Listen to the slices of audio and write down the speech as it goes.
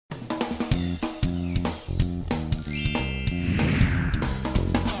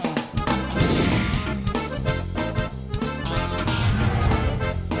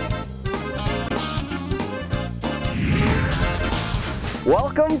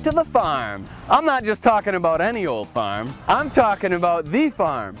Welcome to the farm. I'm not just talking about any old farm. I'm talking about the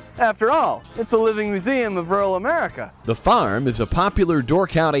farm. After all, it's a living museum of rural America. The farm is a popular Door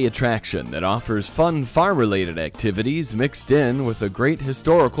County attraction that offers fun farm-related activities mixed in with a great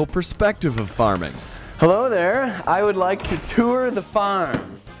historical perspective of farming. Hello there. I would like to tour the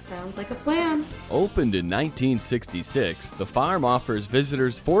farm. Sounds like a plan. Opened in 1966, the farm offers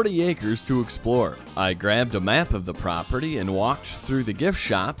visitors 40 acres to explore. I grabbed a map of the property and walked through the gift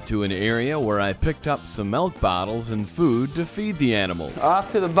shop to an area where I picked up some milk bottles and food to feed the animals.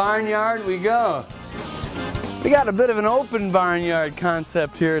 Off to the barnyard we go. We got a bit of an open barnyard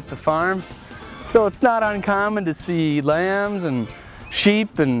concept here at the farm, so it's not uncommon to see lambs and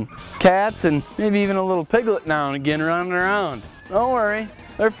sheep and cats and maybe even a little piglet now and again running around. Don't worry,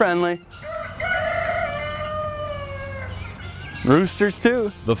 they're friendly. Roosters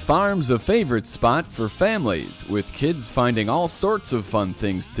too. The farm's a favorite spot for families, with kids finding all sorts of fun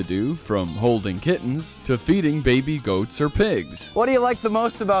things to do, from holding kittens to feeding baby goats or pigs. What do you like the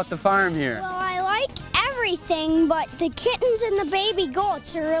most about the farm here? Well, I like everything, but the kittens and the baby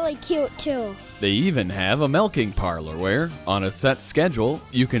goats are really cute too. They even have a milking parlor where, on a set schedule,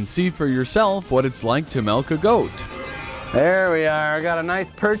 you can see for yourself what it's like to milk a goat. There we are. I got a nice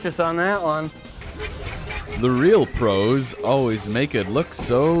purchase on that one. The real pros always make it look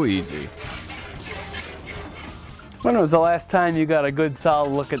so easy. When was the last time you got a good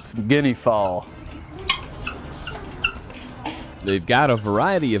solid look at some guinea fowl? They've got a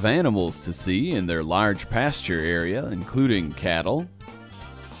variety of animals to see in their large pasture area, including cattle,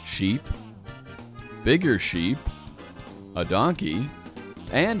 sheep, bigger sheep, a donkey,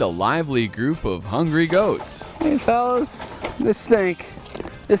 and a lively group of hungry goats. Hey fellas, this stink.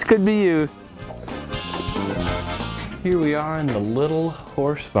 This could be you. Here we are in the little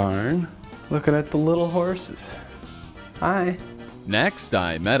horse barn, looking at the little horses. Hi. Next,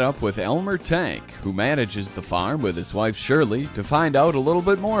 I met up with Elmer Tank, who manages the farm with his wife Shirley, to find out a little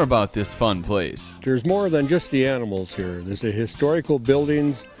bit more about this fun place. There's more than just the animals here. There's the historical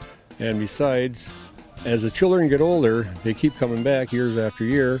buildings, and besides, as the children get older, they keep coming back years after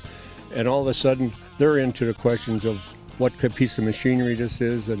year, and all of a sudden they're into the questions of what piece of machinery this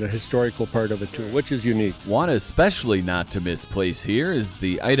is and the historical part of it too, which is unique. One especially not to miss place here is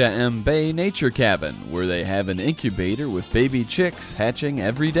the Ida M. Bay Nature Cabin, where they have an incubator with baby chicks hatching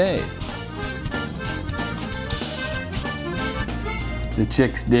every day. The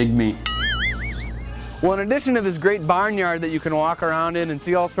chicks dig me. Well, in addition to this great barnyard that you can walk around in and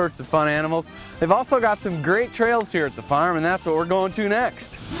see all sorts of fun animals, they've also got some great trails here at the farm, and that's what we're going to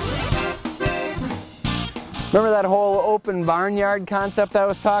next. Remember that whole open barnyard concept I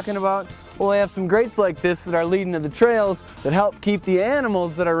was talking about? Well, they have some grates like this that are leading to the trails that help keep the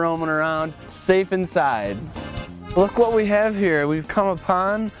animals that are roaming around safe inside. Look what we have here. We've come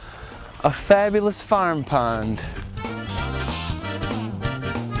upon a fabulous farm pond.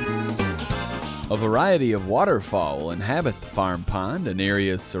 A variety of waterfowl inhabit the farm pond and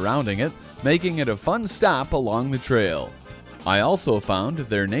areas surrounding it, making it a fun stop along the trail. I also found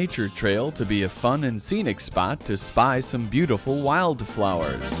their nature trail to be a fun and scenic spot to spy some beautiful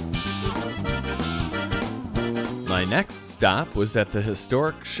wildflowers. My next stop was at the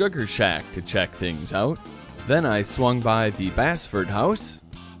historic Sugar Shack to check things out. Then I swung by the Bassford House,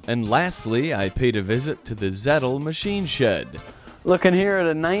 and lastly I paid a visit to the Zettel Machine Shed. Looking here at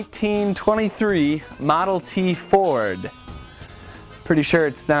a 1923 Model T Ford. Pretty sure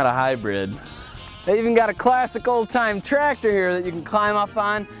it's not a hybrid. They even got a classic old-time tractor here that you can climb up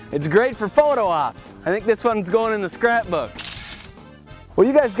on. It's great for photo ops. I think this one's going in the scrapbook. Well,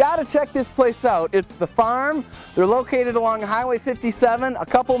 you guys got to check this place out. It's the farm. They're located along Highway 57, a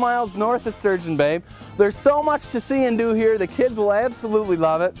couple miles north of Sturgeon Bay. There's so much to see and do here. The kids will absolutely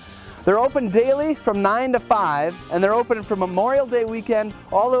love it. They're open daily from 9 to 5, and they're open from Memorial Day weekend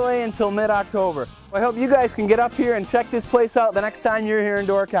all the way until mid-October. I hope you guys can get up here and check this place out the next time you're here in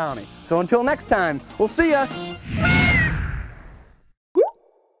Door County. So until next time, we'll see ya!